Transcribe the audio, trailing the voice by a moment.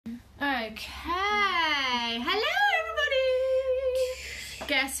Okay. Hello, everybody.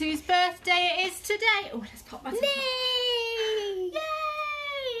 Guess whose birthday it is today? Oh, let's pop that. Me! Yay!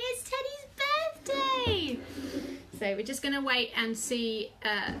 It's Teddy's birthday. So we're just going to wait and see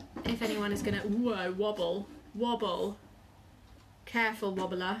if anyone is going to... Whoa, wobble. Wobble. Careful,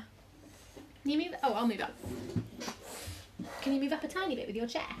 wobbler. Can you move... Oh, I'll move up. Can you move up a tiny bit with your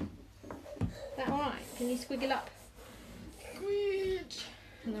chair? Is that alright? Can you squiggle up? Squidge.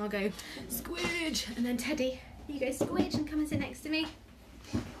 And I'll go squidge. And then Teddy, you go squidge and come and sit next to me.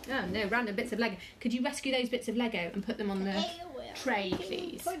 Oh no, random bits of Lego. Could you rescue those bits of Lego and put them on the tray,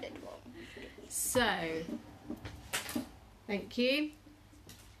 please? So, thank you.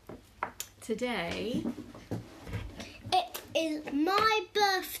 Today... It is my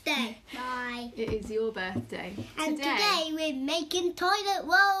birthday. Bye. It is your birthday. And today we're making toilet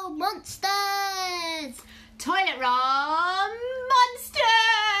roll monsters. Toilet roll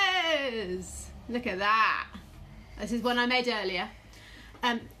monsters! Look at that. This is one I made earlier.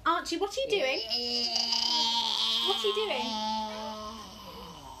 Archie, what are you doing? What are you doing?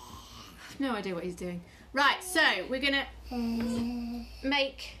 I've no idea what he's doing. Right, so we're going to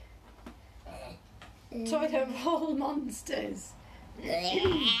make toilet roll monsters.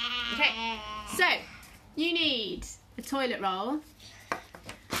 Okay, so you need a toilet roll,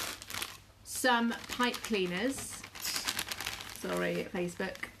 some pipe cleaners. Sorry,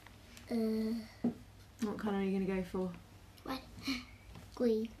 Facebook. What colour are you going to go for? What?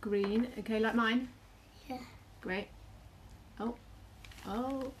 Green. Green. Okay, like mine? Yeah. Great. Oh.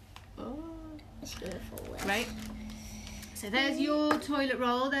 It's beautiful. Great. So there's your toilet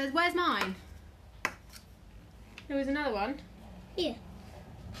roll. Where's mine? There was another one. Here.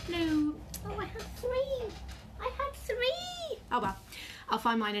 No. Oh, I have three. Oh well, I'll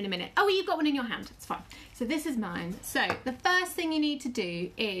find mine in a minute. Oh, you've got one in your hand. It's fine. So this is mine. So the first thing you need to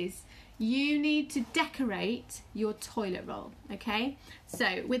do is you need to decorate your toilet roll, okay?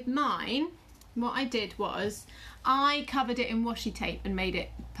 So with mine, what I did was I covered it in washi tape and made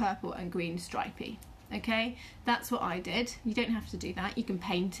it purple and green stripy, okay? That's what I did. You don't have to do that. You can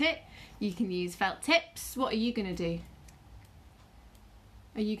paint it. You can use felt tips. What are you going to do?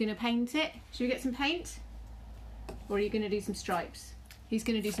 Are you going to paint it? Should we get some paint? Or are you going to do some stripes? He's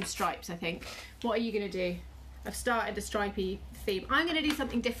going to do some stripes, I think. What are you going to do? I've started a stripy theme. I'm going to do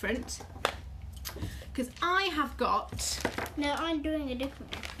something different. Because I have got... No, I'm doing a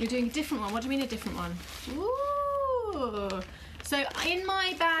different one. You're doing a different one? What do you mean a different one? Ooh. So in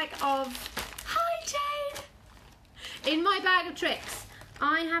my bag of... Hi, Jane! In my bag of tricks,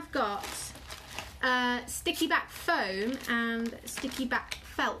 I have got sticky back foam and sticky back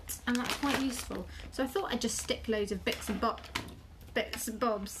felt, and that's quite useful. So I thought I'd just stick loads of bits and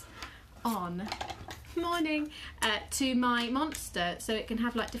bobs on to my monster, so it can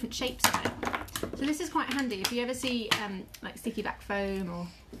have like different shapes on it. So this is quite handy if you ever see like sticky back foam or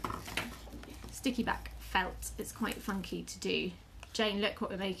sticky back felt. It's quite funky to do. Jane, look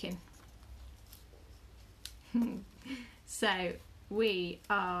what we're making. So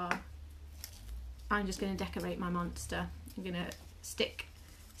I'm just going to decorate my monster. I'm going to stick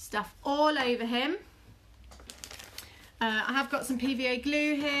stuff all over him. I have got some PVA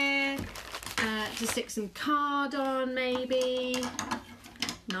glue here to stick some card on, maybe.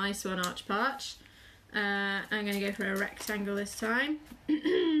 Nice one, Archparch. I'm going to go for a rectangle this time.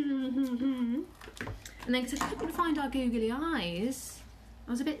 And then, because I couldn't find our googly eyes,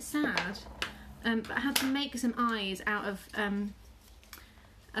 I was a bit sad. But I had to make some eyes out of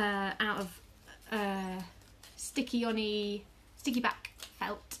sticky back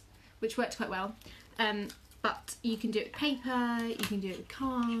felt, which worked quite well. But you can do it with paper, you can do it with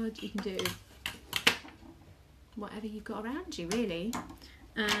card, you can do it with whatever you've got around you, really.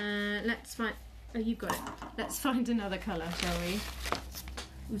 Let's find... Oh, you've got it. Let's find another colour, shall we?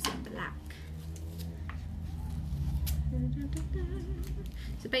 Ooh, some black.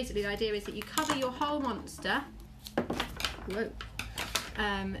 So basically the idea is that you cover your whole monster. Whoa.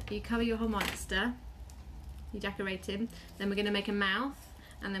 You cover your whole monster. You decorate him. Then we're going to make a mouth.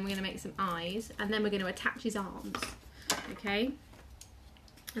 And then we're going to make some eyes. And then we're going to attach his arms. Okay?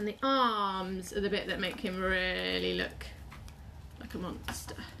 And the arms are the bit that make him really look like a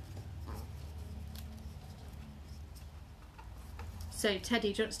monster. So,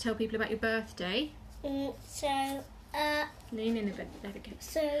 Teddy, do you want to tell people about your birthday? Lean in a bit. There we go.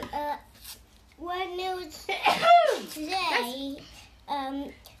 So, when it was today, I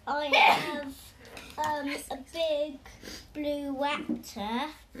have a big blue raptor.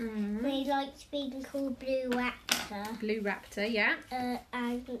 We liked being called Blue Raptor. Blue Raptor, yeah.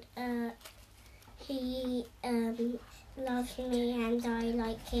 And he loves me and I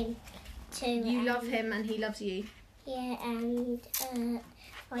like him. too. You love him and he loves you. Yeah, and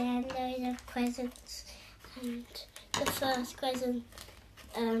I had loads of presents, and the first present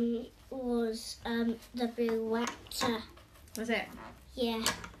was the blue raptor. Was it? Yeah.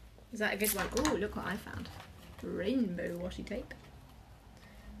 Is that a good one? Oh, look what I found. Rainbow washi tape.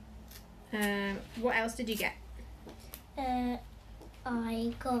 What else did you get?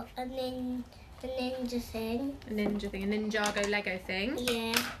 I got a ninja thing. A ninja thing, a Ninjago Lego thing.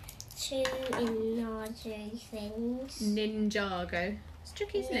 Yeah. 2 Ninjago things. Ninjago. It's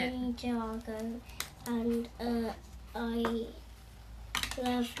tricky, isn't it? Ninjago. And I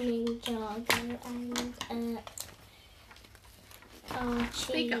love Ninjago, and Archie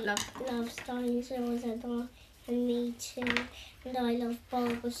Speak up, love. loves dinosaurs, and me too. And I love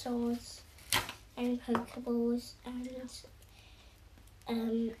Bulbasaurs and Pokeballs,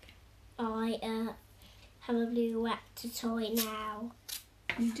 and I have a blue raptor toy now.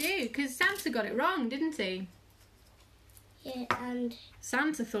 You do, because Santa got it wrong, didn't he? Yeah, and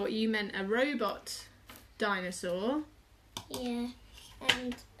Santa thought you meant a robot dinosaur. yeah,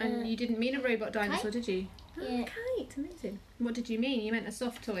 And you didn't mean a robot dinosaur, did you? Yeah. Oh, kite, amazing. What did you mean? You meant a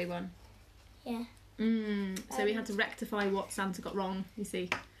soft toy one? yeah. So we had to rectify what Santa got wrong, you see.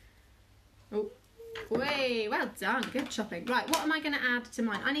 Oh, way, well done, good chopping. Right, what am I going to add to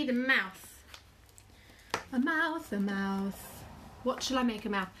mine? I need a mouth. A mouth, a mouth. What shall I make a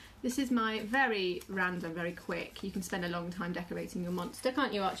mouth? This is my very random, very quick. You can spend a long time decorating your monster,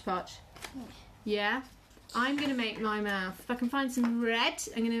 can't you, Archpotch? Yeah? I'm going to make my mouth. If I can find some red,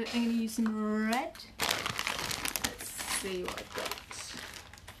 I'm going to use some red. Let's see what I've got.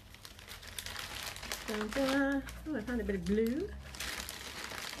 Oh, I found a bit of glue.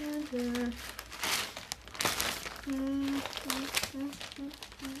 And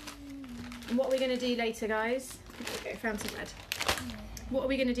what are we going to do later, guys? Okay, found some red. What are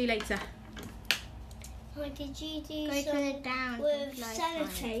we going to do later? What did you do? Go some to the down with to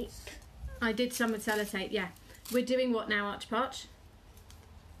sellotape. I did some with sellotape, yeah. We're doing what now, Archpotch?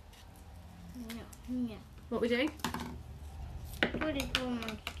 No. What are we doing? What is your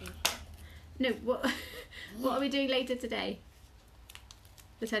monster? No, what what are we doing later today?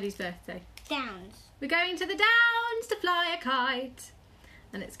 For Teddy's birthday. Downs. We're going to the Downs to fly a kite.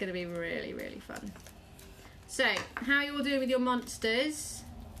 And it's going to be really, really fun. So, how are you all doing with your monsters?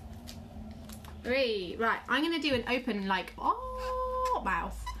 3. Right, I'm going to do an open, like,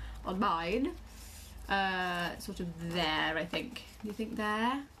 mouth on mine. Sort of there, I think. Do you think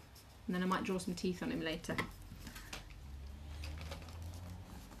there? And then I might draw some teeth on him later.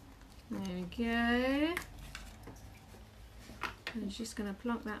 There we go. I'm just going to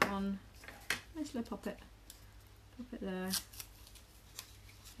plonk that on. Nice little pop it. Pop it there.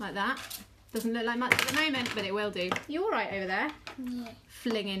 Like that. Doesn't look like much at the moment, but it will do. You all right over there? Yeah.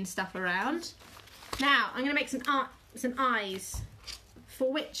 Flinging stuff around. Now, I'm going to make some eyes,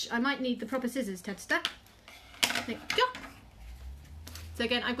 for which I might need the proper scissors, Tedster. There you go. So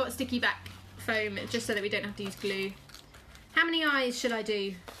again, I've got sticky back foam, just so that we don't have to use glue. How many eyes should I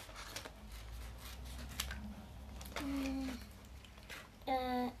do?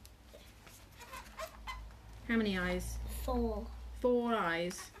 How many eyes? 4. 4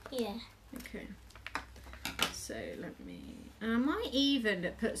 eyes. Yeah. Okay. So let me... I might even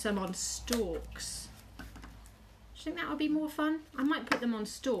put some on stalks. Do you think that would be more fun? I might put them on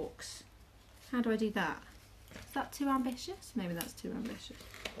stalks. How do I do that? Is that too ambitious? Maybe that's too ambitious.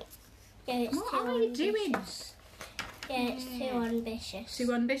 Yeah, it's What too are you ambitious. doing? Yeah, it's too ambitious.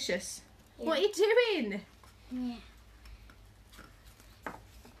 Too ambitious? Yeah. What are you doing? Yeah.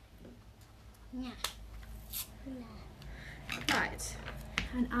 Yeah. Right.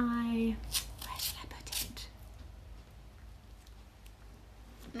 And I... Where should I put it?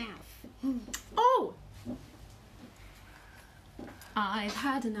 Mouth. Oh! I've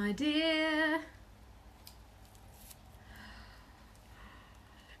had an idea.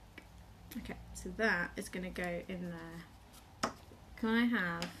 Okay, so that is going to go in there. Can I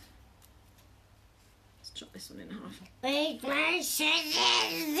have... Let's chop this one in half. Where's my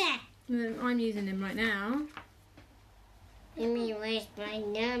scissors? I'm using them right now. You mean where's my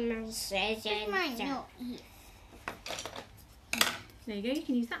number scissors? Mine, no. There you go, you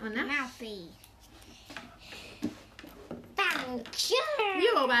can use that one now. Mouthy. Thank you.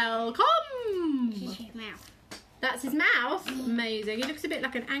 You're welcome! This is mouth. That's his mouth. Amazing. He looks a bit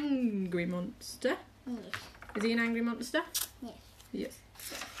like an angry monster. Yes. Is he an angry monster? Yes. Yes.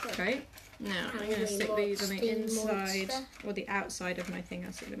 Okay. Now I'm going to Angry stick these on the monster inside monster. or the outside of my thing.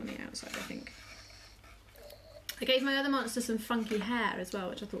 I'll stick them on the outside, I think. I gave my other monster some funky hair as well,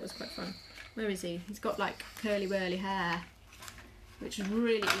 which I thought was quite fun. Where is he? He's got like curly whirly hair. which is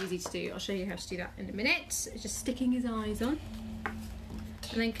really easy to do. I'll show you how to do that in a minute. It's just sticking his eyes on.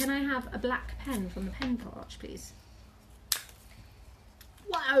 And then can I have a black pen from the pen pouch, please?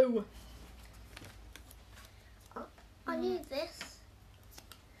 Whoa! I need this.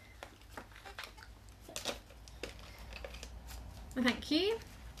 Well, thank you.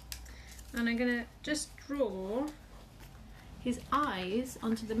 And I'm going to just draw his eyes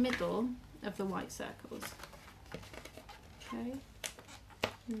onto the middle of the white circles. Okay.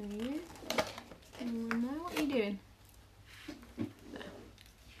 There. And now what are you doing? There.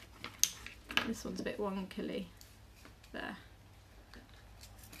 This one's a bit wonkily. There.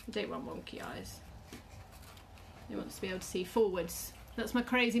 I don't want wonky eyes. He wants to be able to see forwards. That's my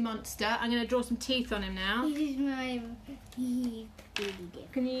crazy monster. I'm going to draw some teeth on him now. This is my really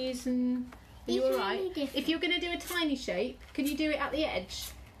different. Can you use some... Are you He's alright? really different. If you're going to do a tiny shape, can you do it at the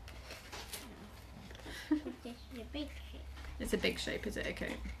edge? This is a big shape. It's a big shape, is it?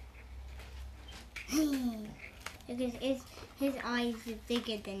 Okay. Because his eyes are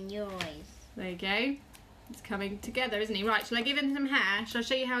bigger than yours. There you go. It's coming together, isn't he? Right, shall I give him some hair? Shall I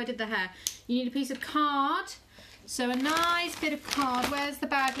show you how I did the hair? You need a piece of card. So a nice bit of card. Where's the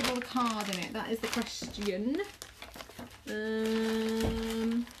bag with all the card in it? That is the question.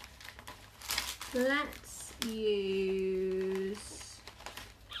 Let's use...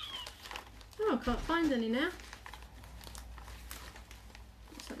 Oh, I can't find any now.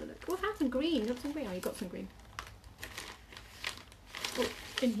 Let's have a look. Oh, I found some green. Got some green. Oh, you got some green. Oh,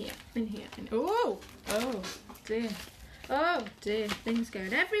 in here. Oh dear. Oh dear, things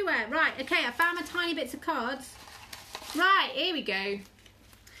going everywhere. Right, okay, I found my tiny bits of cards. Right, here we go.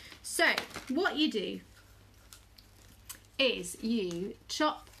 So, what you do is you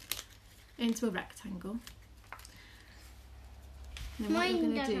chop into a rectangle. And then what you're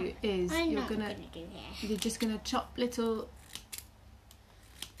going to do is you're just going to chop little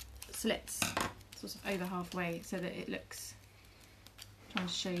slits sort of over halfway so that it looks, I'm trying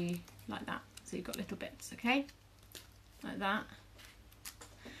to show you like that. So you've got little bits, okay? Like that.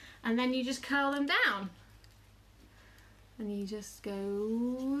 And then you just curl them down. And you just go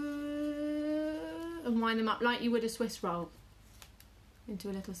and wind them up like you would a Swiss roll into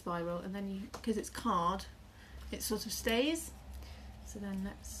a little spiral. And then you, because it's card, it sort of stays. So then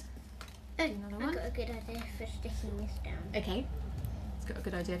let's do another one. I've got a good idea for sticking this down. Okay. It's got a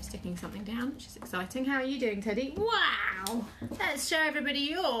good idea of sticking something down, which is exciting. How are you doing, Teddy? Wow! Let's show everybody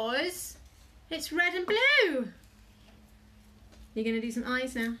yours. It's red and blue. You're going to do some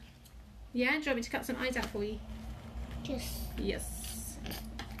eyes now? Yeah? Do you want me to cut some eyes out for you? Just. Yes.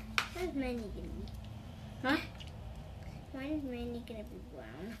 Mine's mainly going to be. Huh? Mine's mainly going to be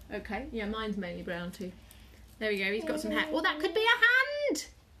brown. Okay. Yeah, mine's mainly brown too. There we go. He's got some hair. Oh, that could be a hand.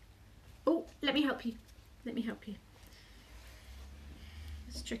 Oh, let me help you. Let me help you.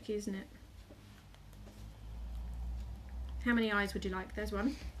 It's tricky, isn't it? How many eyes would you like? There's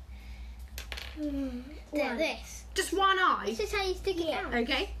one. This. Just one eye? This is how you stick it out.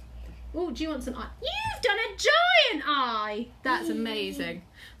 Okay. Oh, do you want some eye? You've done a giant eye! That's amazing.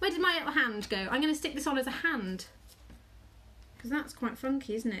 Where did my little hand go? I'm going to stick this on as a hand. Because that's quite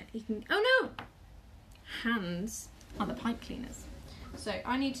funky, isn't it? You can... Oh, no! Hands are the pipe cleaners. So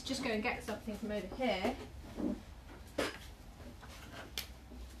I need to just go and get something from over here.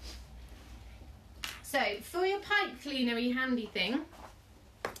 So for your pipe cleanery handy thing,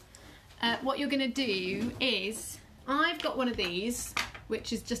 what you're going to do is, I've got one of these,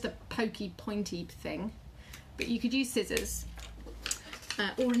 which is just a pokey, pointy thing, but you could use scissors,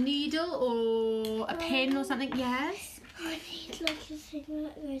 or a needle, or a pin, or something. Yes? I need like a thing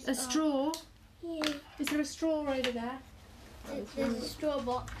that goes A up. straw? Yeah. Is there a straw over there? There's a straw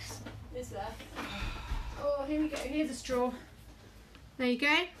box. Is there? Oh, here we go. Here's a straw. There you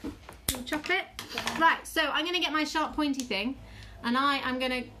go. You chop it. Right, so I'm going to get my sharp pointy thing, and I'm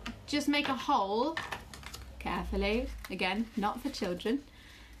going to just make a hole, carefully, again, not for children,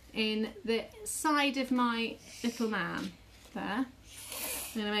 in the side of my little man. There. I'm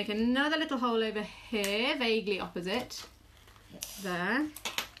going to make another little hole over here, vaguely opposite. There.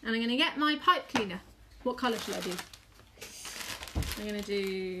 And I'm going to get my pipe cleaner. What colour shall I do? I'm going to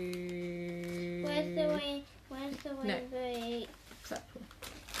do... Where's the way? No. The Purple.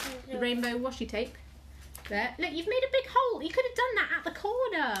 The rainbow washi tape. There. Look, you've made a big hole. You could have done that at the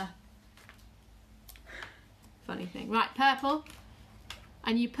corner. Funny thing. Right, purple.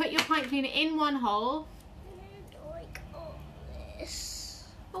 And you put your pipe cleaner in one hole. Like this.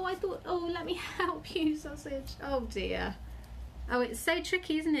 Oh, I thought, oh, let me help you, sausage. Oh, dear. Oh, it's so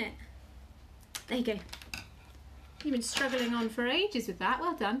tricky, isn't it? There you go. You've been struggling on for ages with that.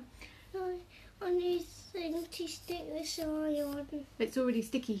 Well done. I need thing to stick this eye on. It's already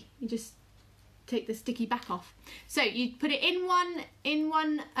sticky. You just take the sticky back off. So you put it in one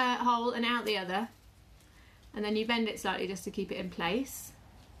hole and out the other, and then you bend it slightly just to keep it in place,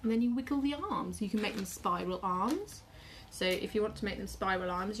 and then you wiggle the arms. You can make them spiral arms. So if you want to make them spiral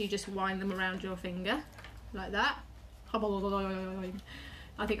arms, you just wind them around your finger like that. I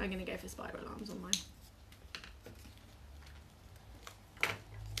think I'm going to go for spiral arms on mine.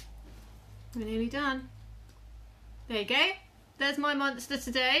 We're nearly done. There you go. There's my monster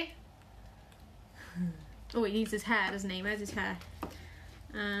today. Oh, he needs his hair, doesn't he? Where's his hair?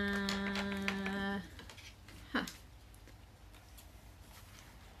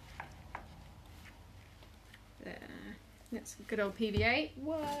 There. That's good old PVA.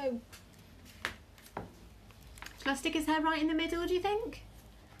 Whoa. Shall I stick his hair right in the middle, do you think?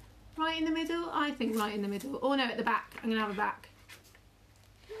 Right in the middle? I think right in the middle. Oh no, at the back. I'm going to have a back.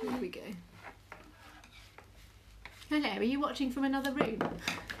 There we go. Hello, are you watching from another room?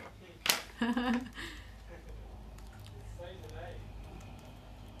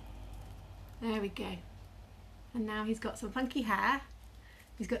 There we go. And now he's got some funky hair.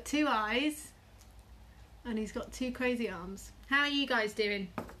 He's got 2 eyes. And he's got 2 crazy arms. How are you guys doing?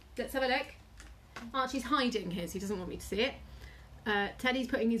 Let's have a look. Archie's hiding his. He doesn't want me to see it. Teddy's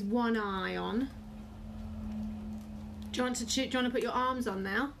putting his 1 eye on. Do you want to put your arms on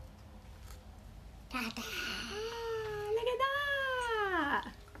now? Ta-da. Look at that!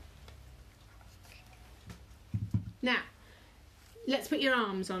 Now, let's put your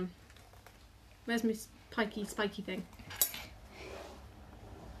arms on. Where's my spiky thing?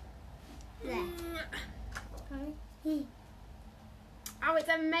 There. Oh, it's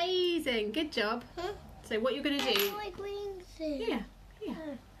amazing! Good job. Huh? So what you're going to do... Like wings here. Yeah, yeah.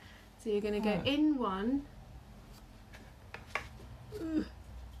 So you're going to go in one. You're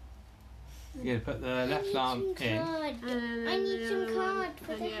going to put the left arm in. I need some card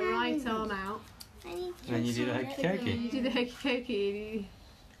for the your right hand. arm out. I need And then you do the some hokey card. cokey. You do the hokey cokey.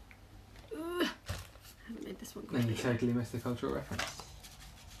 I haven't made this one Then you quick. totally missed the cultural reference.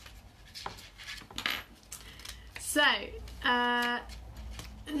 So, I'm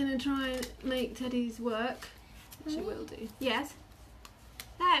going to try and make Teddy's work, which I will do. Yes?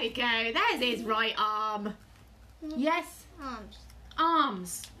 There we go. There's his right arm. Yes? Arms.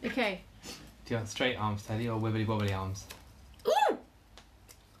 Arms. Okay. Do you want straight arms, Teddy, or wibbly wobbly arms? Ooh!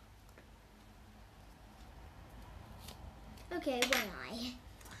 Okay, one eye.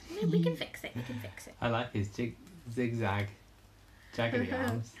 No, we can fix it. We can fix it. I like his zigzag, jaggedy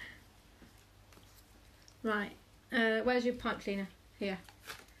arms. Right. Where's your pipe cleaner? Here.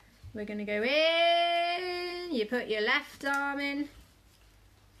 We're going to go in. You put your left arm in.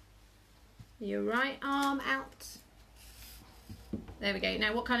 Your right arm out. There we go.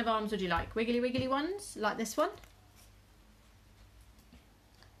 Now, what kind of arms would you like? Wiggly wiggly ones? Like this one?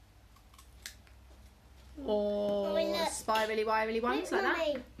 Or look. spirally wirily ones like that?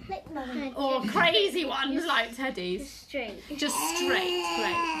 Lick my hand. Or crazy ones like Teddy's? Just straight. Just straight.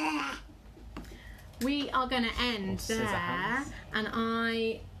 Great. We are going to end Or scissor there, hands. and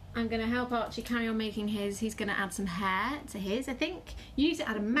I'm going to help Archie carry on making his. He's going to add some hair to his, I think. You need to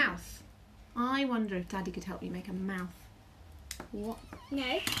add a mouth. I wonder if Daddy could help you make a mouth. What?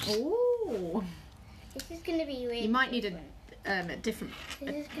 No. Oh. This is going to be really You might need different. a different.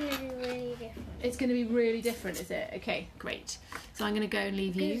 This is going to be really different. It's going to be really different, is it? Okay, great. So I'm going to go and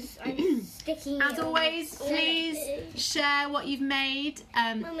leave you. Because I'm sticking As it on always, my- please share what you've made.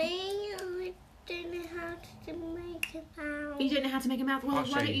 Mummy, I don't know how to make a mouth. You don't know how to make a mouth. Well, I'll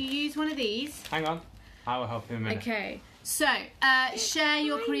show why don't you. you use one of these? Hang on, I will help you in a minute. Okay, so share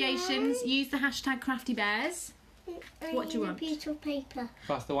your creations. Use the hashtag crafty bears. I What do you need want? A piece of paper.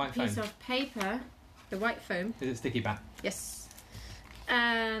 Pass the white phone. Piece of paper, the white foam. Is it sticky back? Yes.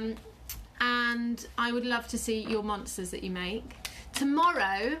 And I would love to see your monsters that you make.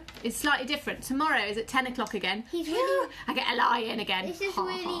 Tomorrow is slightly different. Tomorrow is at 10 o'clock again. He's really- I get a lion again. This is Ha,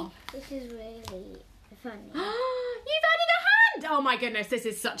 really ha. funny. You've added a hand! Oh my goodness, this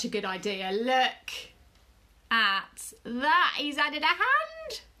is such a good idea. Look at that. He's added a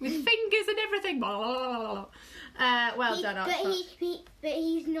hand with fingers and everything. Well done, Archie. But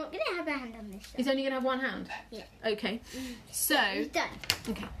he's not going to have a hand on this. He's only going to have one hand? Yeah. Okay. So, He's done.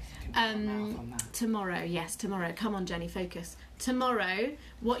 okay. Mouth on that. Tomorrow, yes, tomorrow. Come on, Jenny, focus. Tomorrow,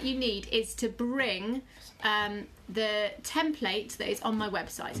 what you need is to bring the template that is on my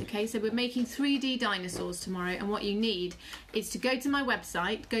website, okay? So we're making 3D dinosaurs tomorrow, and what you need is to go to my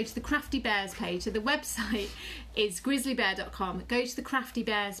website, go to the Crafty Bears page. So the website is grizzlybear.com. Go to the Crafty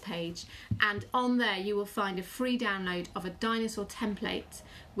Bears page, and on there you will find a free download of a dinosaur template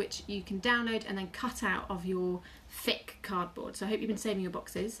which you can download and then cut out of your thick cardboard. So I hope you've been saving your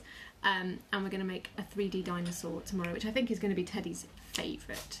boxes. And we're going to make a 3D dinosaur tomorrow, which I think is going to be Teddy's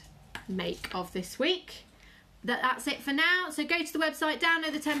favourite make of this week. That's it for now. So go to the website,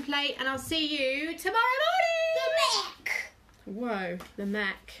 download the template, and I'll see you tomorrow morning. The mech. Whoa, the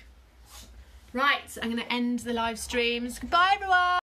mech. Right, I'm going to end the live streams. Goodbye, everyone.